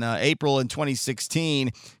on April in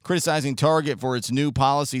 2016 criticizing Target for its new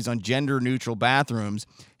policies on gender-neutral bathrooms.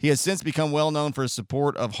 He has since become well known for his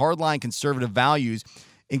support of hardline conservative values,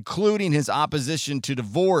 including his opposition to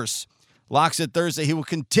divorce. Locke said Thursday he will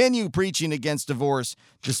continue preaching against divorce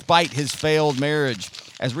despite his failed marriage.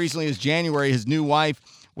 As recently as January, his new wife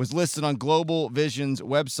was listed on Global Vision's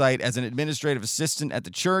website as an administrative assistant at the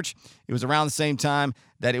church. It was around the same time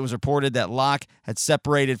that it was reported that Locke had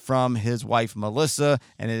separated from his wife, Melissa,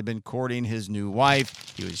 and had been courting his new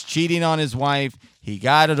wife. He was cheating on his wife. He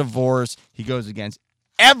got a divorce. He goes against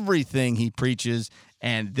everything he preaches,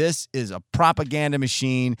 and this is a propaganda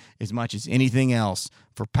machine as much as anything else.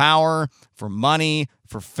 For power, for money,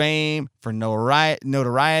 for fame, for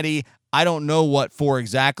notoriety. I don't know what for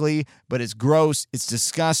exactly, but it's gross, it's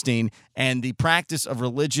disgusting, and the practice of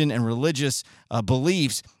religion and religious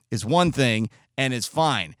beliefs is one thing, and it's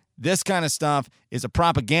fine. This kind of stuff is a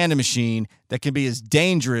propaganda machine that can be as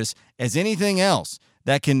dangerous as anything else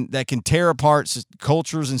that can tear apart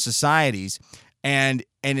cultures and societies. And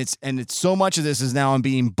it's so much of this is now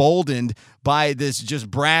being emboldened by this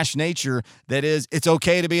just brash nature that is, it's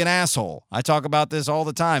okay to be an asshole. I talk about this all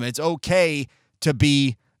the time. It's okay to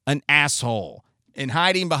be an asshole, and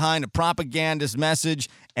hiding behind a propagandist message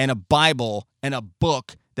and a Bible and a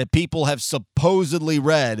book that people have supposedly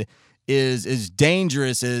read is as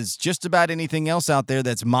dangerous as just about anything else out there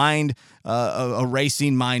that's mind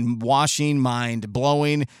erasing, mind washing, mind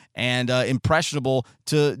blowing, and impressionable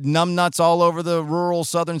to numbnuts all over the rural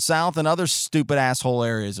southern South and other stupid asshole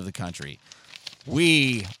areas of the country.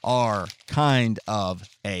 we are kind of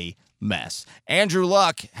a mess. Andrew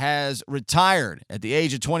Luck has retired at the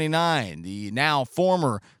age of 29, the now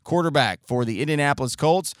former quarterback for the Indianapolis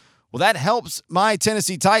Colts. Well, that helps my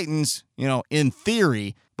Tennessee Titans, in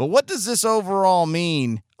theory. But what does this overall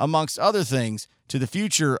mean, amongst other things, to the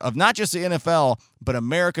future of not just the NFL, but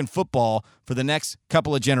American football for the next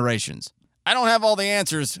couple of generations? I don't have all the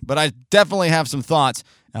answers, but I definitely have some thoughts,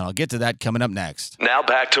 and I'll get to that coming up next. Now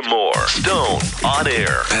back to more Stone on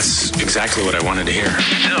Air. That's exactly what I wanted to hear.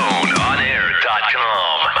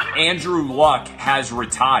 StoneOnAir.com. Andrew Luck has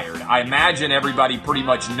retired. I imagine everybody pretty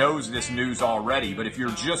much knows this news already, but if you're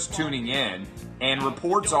just tuning in, and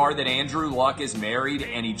reports are that Andrew Luck is married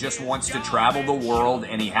and he just wants to travel the world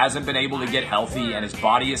and he hasn't been able to get healthy and his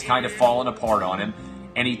body has kind of fallen apart on him,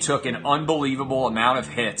 and he took an unbelievable amount of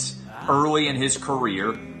hits early in his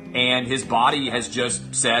career, and his body has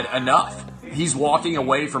just said enough. He's walking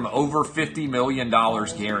away from over $50 million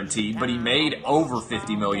guaranteed, but he made over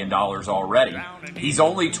 $50 million already. He's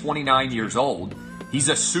only 29 years old. He's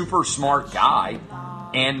a super smart guy,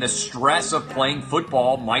 and the stress of playing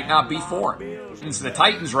football might not be for him. And so the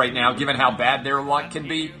Titans right now, given how bad their luck can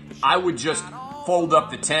be, I would just fold up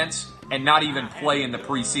the tents and not even play in the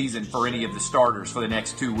preseason for any of the starters for the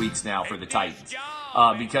next 2 weeks now for the Titans.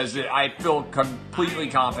 Because I feel completely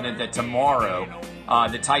confident that tomorrow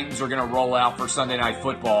the Titans are going to roll out for Sunday Night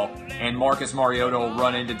Football, and Marcus Mariota will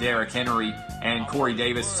run into Derrick Henry and Corey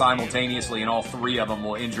Davis simultaneously, and all three of them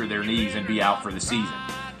will injure their knees and be out for the season.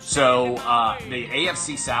 So the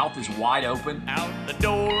AFC South is wide open. Out the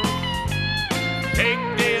door, take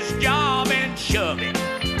this job and shove it.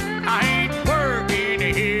 I ain't working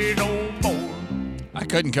here no more. I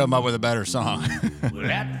couldn't come up with a better song.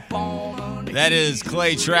 That is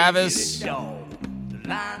Clay Travis.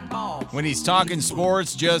 When he's talking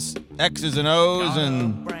sports, just X's and O's,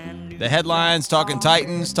 and the headlines, talking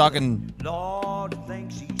Titans, talking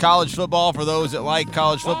college football. For those that like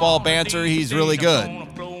college football banter, he's really good.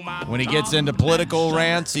 When he gets into political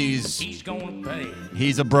rants, he's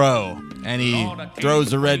a bro, and he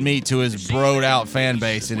throws the red meat to his broed out fan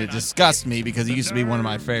base, and it disgusts me because he used to be one of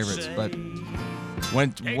my favorites. But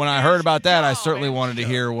when I heard about that, I certainly wanted to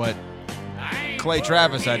hear what Clay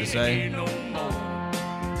Travis had to say.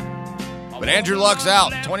 But Andrew Luck's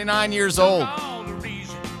out, 29 years old,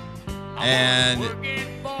 and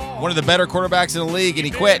one of the better quarterbacks in the league, and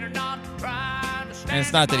he quit. And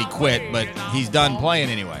it's not that he quit, but he's done playing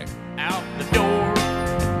anyway. Out the door,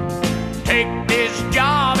 take this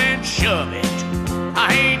job and shove it.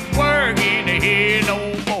 I ain't working here no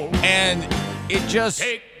more. And it just...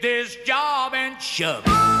 Take this job and shove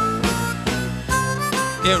it.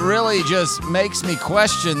 It really just makes me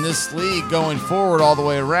question this league going forward all the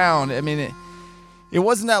way around. I mean, it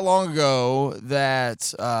wasn't that long ago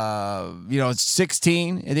that, it's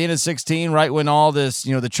 16, at the end of 16, right when all this,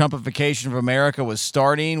 the Trumpification of America was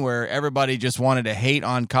starting, where everybody just wanted to hate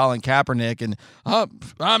on Colin Kaepernick, and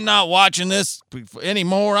I'm not watching this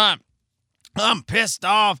anymore. I'm pissed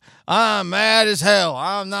off. I'm mad as hell.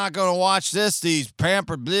 I'm not going to watch this. These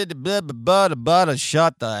pampered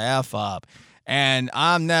shut the F up. And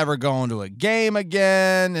I'm never going to a game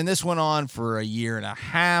again. And this went on for a year and a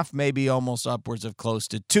half, maybe almost upwards of close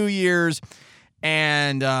to 2 years.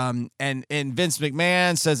 And Vince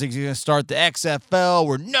McMahon says he's going to start the XFL,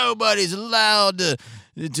 where nobody's allowed to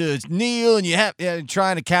kneel, and you have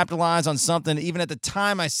trying to capitalize on something. Even at the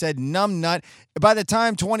time, I said numbnut. By the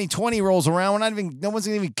time 2020 rolls around, no one's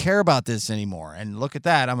going to even care about this anymore. And look at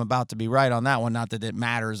that, I'm about to be right on that one. Not that it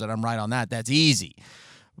matters that I'm right on that. That's easy.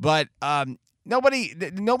 But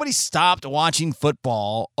nobody stopped watching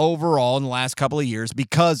football overall in the last couple of years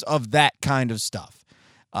because of that kind of stuff.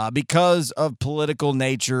 Because of political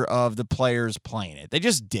nature of the players playing it. They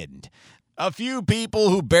just didn't. A few people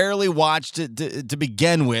who barely watched it to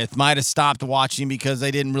begin with might have stopped watching because they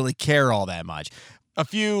didn't really care all that much. A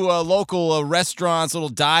few local restaurants, little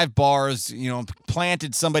dive bars,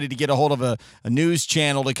 planted somebody to get a hold of a news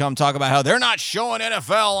channel to come talk about how they're not showing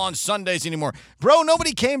NFL on Sundays anymore. Bro,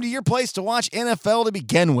 nobody came to your place to watch NFL to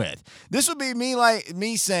begin with. This would be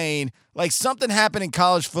me saying, something happened in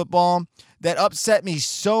college football that upset me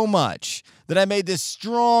so much that I made this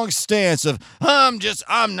strong stance of,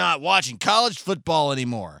 I'm not watching college football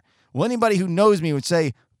anymore. Well, anybody who knows me would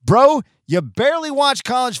say, bro, you barely watch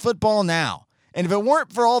college football now. And if it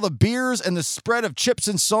weren't for all the beers and the spread of chips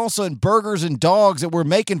and salsa and burgers and dogs that we're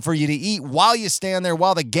making for you to eat while you stand there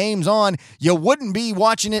while the game's on, you wouldn't be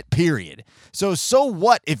watching it, period. So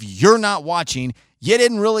what if you're not watching? You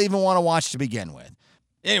didn't really even want to watch to begin with.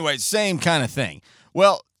 Anyway, same kind of thing.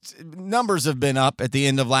 Well, numbers have been up at the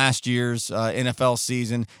end of last year's NFL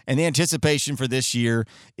season, and the anticipation for this year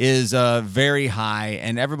is very high,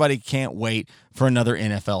 and everybody can't wait for another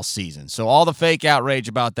NFL season. So all the fake outrage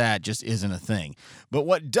about that just isn't a thing. But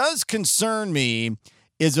what does concern me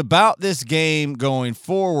is about this game going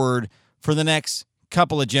forward for the next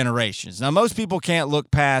couple of generations. Now, most people can't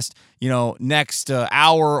look past, next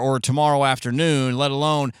hour or tomorrow afternoon, let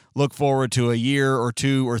alone look forward to a year or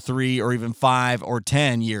 2 or 3 or even 5 or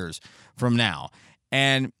 10 years from now.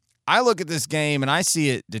 And I look at this game and I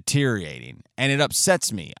see it deteriorating, and it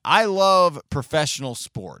upsets me. I love professional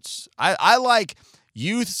sports. I like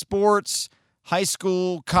youth sports, high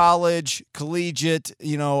school, college, collegiate,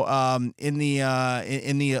 in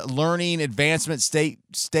the learning advancement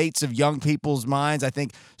states of young people's minds. I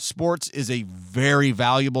think sports is a very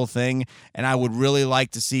valuable thing, and I would really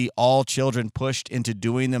like to see all children pushed into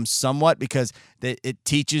doing them somewhat, because it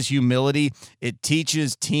teaches humility, it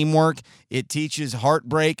teaches teamwork, it teaches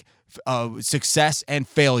heartbreak, success, and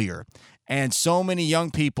failure. And so many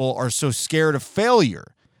young people are so scared of failure.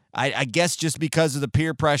 I guess just because of the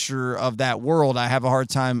peer pressure of that world, I have a hard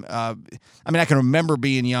time. I can remember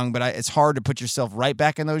being young, but it's hard to put yourself right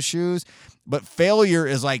back in those shoes. But failure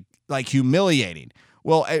is like humiliating.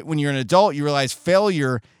 Well, when you're an adult, you realize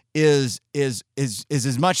failure is as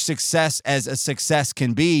much success as a success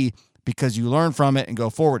can be, because you learn from it and go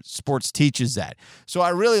forward. Sports teaches that. So I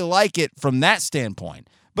really like it from that standpoint,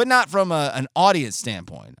 but not from an audience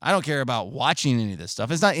standpoint. I don't care about watching any of this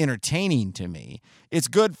stuff. It's not entertaining to me. It's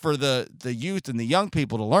good for the youth and the young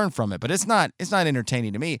people to learn from it, but it's not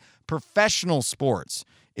entertaining to me. Professional sports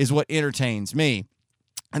is what entertains me.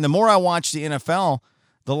 And the more I watch the NFL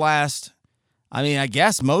I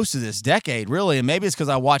guess most of this decade, really, and maybe it's because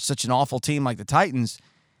I watched such an awful team like the Titans,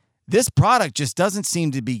 this product just doesn't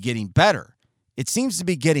seem to be getting better. It seems to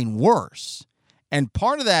be getting worse. And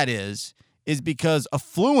part of that is because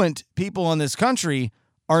affluent people in this country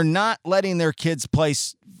are not letting their kids play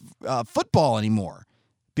football anymore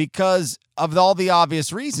because of all the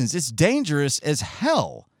obvious reasons. It's dangerous as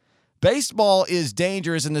hell. Baseball is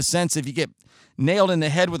dangerous in the sense if you get nailed in the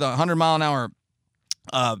head with a 100-mile-an-hour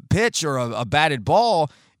pitch or a batted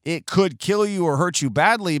ball, it could kill you or hurt you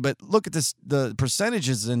badly. But look at the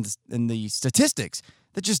percentages and the statistics.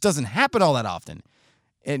 That just doesn't happen all that often.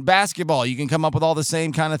 In basketball, you can come up with all the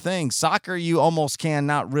same kind of things. Soccer, you almost can,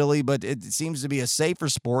 not really, but it seems to be a safer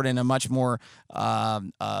sport and a much more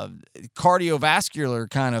cardiovascular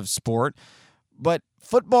kind of sport. But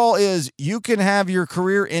football is, you can have your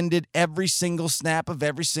career ended every single snap of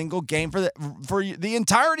every single game for the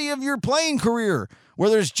entirety of your playing career,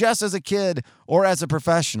 whether it's just as a kid or as a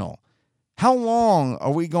professional. How long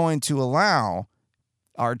are we going to allow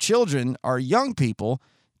our children, our young people,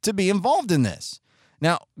 to be involved in this?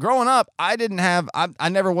 Now, growing up, I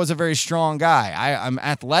never was a very strong guy. I'm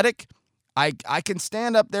athletic. I can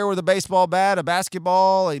stand up there with a baseball bat, a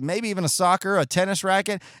basketball, maybe even a soccer, a tennis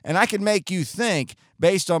racket, and I can make you think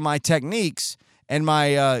based on my techniques and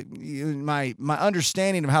my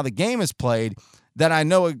understanding of how the game is played that I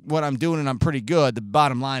know what I'm doing and I'm pretty good. The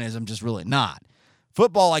bottom line is I'm just really not.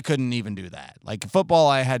 Football, I couldn't even do that. Like football,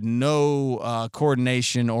 I had no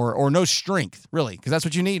coordination or no strength, really, because that's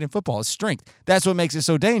what you need in football is strength. That's what makes it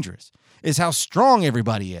so dangerous, is how strong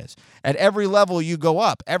everybody is. At every level you go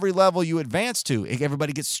up, every level you advance to,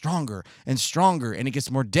 everybody gets stronger and stronger, and it gets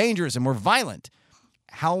more dangerous and more violent.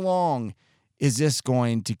 How long is this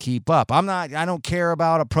going to keep up? I don't care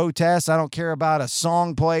about a protest. I don't care about a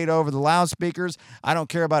song played over the loudspeakers. I don't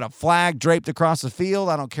care about a flag draped across the field.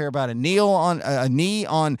 I don't care about a knee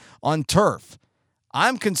on turf.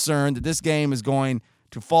 I'm concerned that this game is going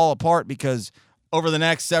to fall apart because over the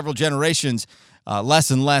next several generations,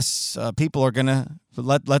 less and less people are going to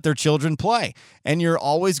let their children play. And you're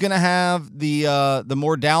always going to have the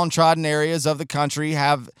more downtrodden areas of the country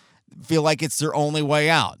feel like it's their only way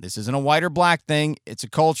out. This isn't a white or black thing. It's a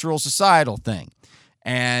cultural, societal thing.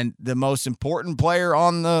 And the most important player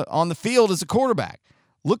on the field is a quarterback.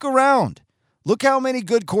 Look around. Look how many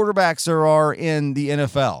good quarterbacks there are in the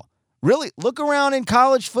NFL. Really, look around in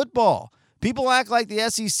college football. People act like the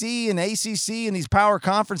SEC and ACC and these power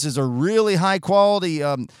conferences are really high-quality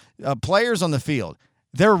players on the field.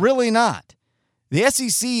 They're really not. The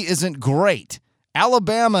SEC isn't great.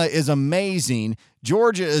 Alabama is amazing.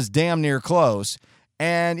 Georgia is damn near close.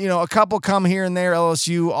 And, a couple come here and there,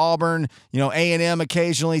 LSU, Auburn, A&M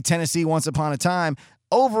occasionally, Tennessee once upon a time.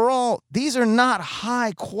 Overall, these are not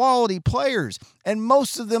high-quality players, and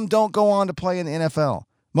most of them don't go on to play in the NFL.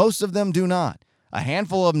 Most of them do not. A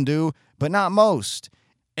handful of them do, but not most.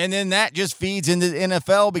 And then that just feeds into the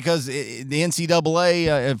NFL because the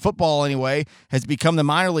NCAA football, anyway, has become the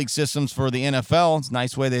minor league systems for the NFL. It's a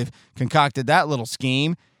nice way they've concocted that little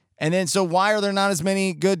scheme. And then, so why are there not as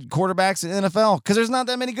many good quarterbacks in the NFL? Because there's not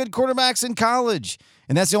that many good quarterbacks in college.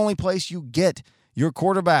 And that's the only place you get your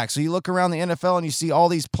quarterback. So you look around the NFL and you see all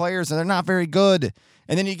these players, and they're not very good.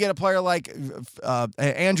 And then you get a player like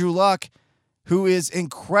Andrew Luck, who is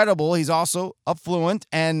incredible. He's also affluent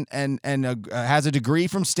and has a degree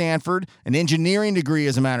from Stanford, an engineering degree,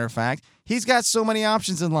 as a matter of fact. He's got so many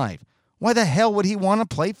options in life. Why the hell would he want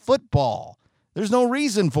to play football? There's no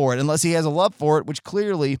reason for it unless he has a love for it, which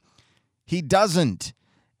clearly he doesn't.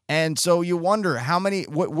 And so you wonder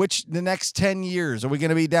which the next 10 years, are we going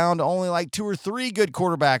to be down to only like 2 or 3 good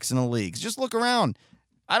quarterbacks in the leagues? Just look around.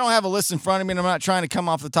 I don't have a list in front of me, and I'm not trying to come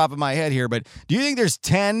off the top of my head here, but do you think there's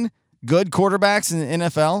 10 good quarterbacks in the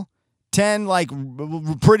NFL? 10 like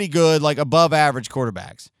pretty good, like above average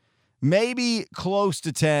quarterbacks. Maybe close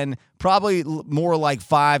to 10, probably more like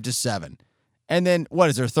 5 to 7. And then what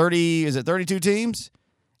is there, 30, is it 32 teams?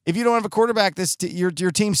 If you don't have a quarterback, your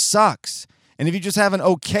team sucks. And if you just have an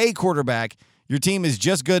okay quarterback, your team is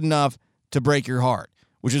just good enough to break your heart,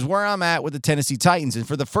 which is where I'm at with the Tennessee Titans. And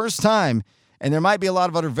for the first time, and there might be a lot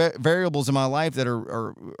of other variables in my life that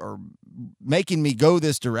are making me go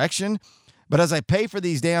this direction, but as I pay for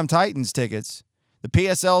these damn Titans tickets, the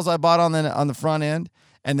PSLs I bought on the front end,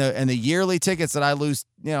 and the yearly tickets that I lose,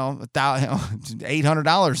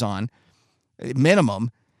 $800 on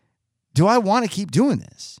minimum, do I want to keep doing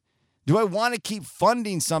this? Do I want to keep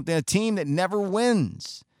funding something, a team that never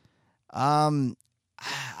wins?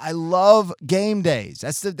 I love game days.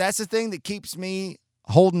 That's the thing that keeps me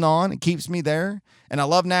holding on. It keeps me there. And I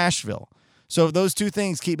love Nashville. So those two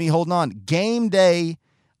things keep me holding on. Game day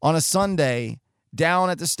on a Sunday down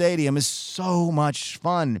at the stadium is so much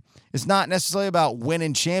fun. It's not necessarily about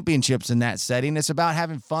winning championships in that setting. It's about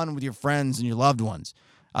having fun with your friends and your loved ones.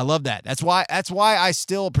 I love that. That's why I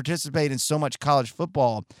still participate in so much college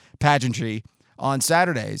football pageantry on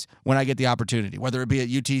Saturdays when I get the opportunity, whether it be at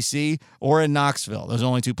UTC or in Knoxville. Those are the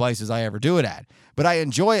only 2 places I ever do it at. But I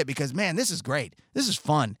enjoy it because, man, this is great. This is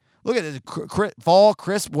fun. Look at the fall,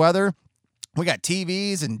 crisp weather. We got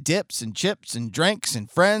TVs and dips and chips and drinks and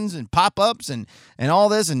friends and pop-ups and all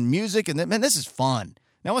this and music. And man, this is fun.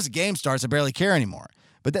 Now, once the game starts, I barely care anymore.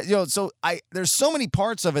 But there's so many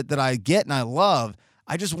parts of it that I get and I love.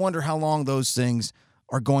 I just wonder how long those things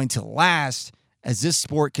are going to last as this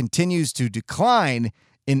sport continues to decline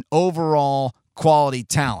in overall quality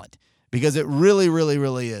talent, because it really, really,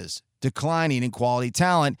 really is declining in quality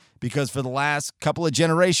talent, because for the last couple of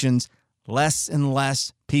generations, less and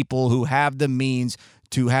less people who have the means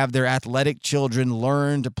to have their athletic children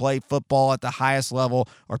learn to play football at the highest level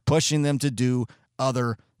are pushing them to do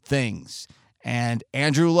other things. And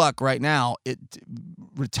Andrew Luck right now,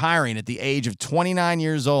 retiring at the age of 29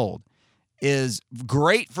 years old, is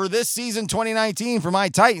great for this season 2019 for my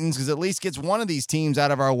Titans, because at least gets one of these teams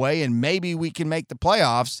out of our way and maybe we can make the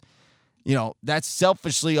playoffs. That's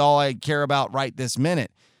selfishly all I care about right this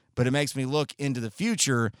minute. But it makes me look into the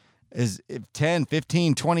future as if 10,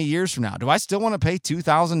 15, 20 years from now. Do I still want to pay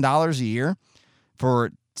 $2,000 a year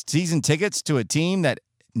for season tickets to a team that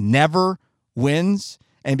never wins?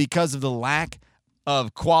 And because of the lack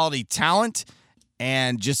of quality talent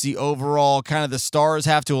and just the overall kind of the stars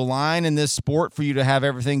have to align in this sport for you to have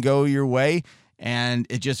everything go your way, and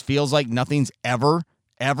it just feels like nothing's ever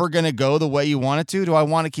going to go the way you want it to, do I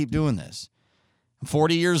want to keep doing this? I'm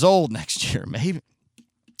 40 years old next year.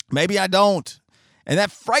 Maybe I don't. And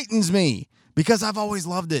that frightens me because I've always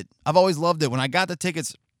loved it. When I got the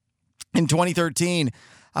tickets in 2013,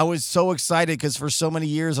 I was so excited because for so many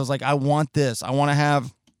years I was like, I want this. I want to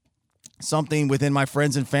have something within my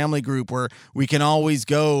friends and family group where we can always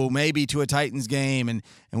go maybe to a Titans game and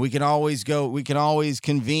we can always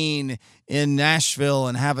convene in Nashville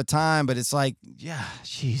and have a time. But it's like, yeah,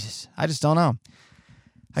 Jesus, I just don't know.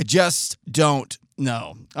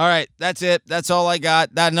 No. All right, that's it. That's all I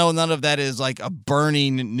got. I know none of that is like a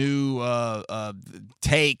burning new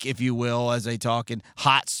take, if you will, as they talk in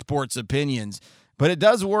hot sports opinions. But it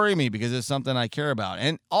does worry me because it's something I care about.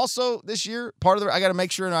 And also this year, I got to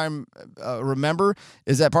make sure and I remember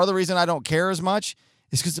is that part of the reason I don't care as much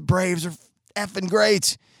is because the Braves are effing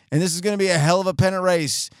great. And this is going to be a hell of a pennant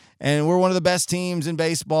race. And we're one of the best teams in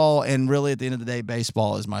baseball. And really, at the end of the day,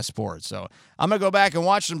 baseball is my sport. So I'm going to go back and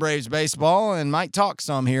watch some Braves baseball and might talk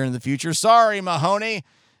some here in the future. Sorry, Mahoney. It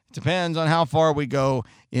depends on how far we go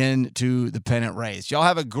into the pennant race. Y'all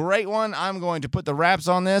have a great one. I'm going to put the wraps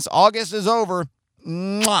on this. August is over.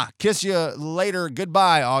 Mwah. Kiss you later.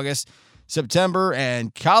 Goodbye, August. September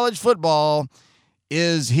and college football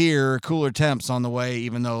is here. Cooler temps on the way,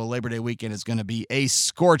 even though Labor Day weekend is going to be a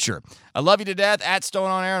scorcher. I love you to death. At Stone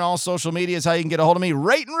on Air on all social media is how you can get a hold of me.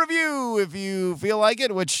 Rate and review if you feel like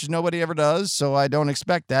it, which nobody ever does, so I don't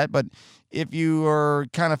expect that. But if you are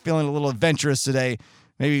kind of feeling a little adventurous today,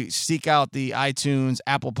 maybe seek out the iTunes,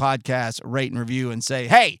 Apple Podcasts, rate and review, and say,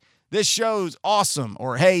 hey, this show's awesome,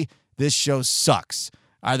 or hey, this show sucks.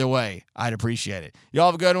 Either way, I'd appreciate it. Y'all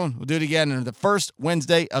have a good one. We'll do it again on the first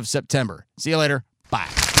Wednesday of September. See you later. Bye.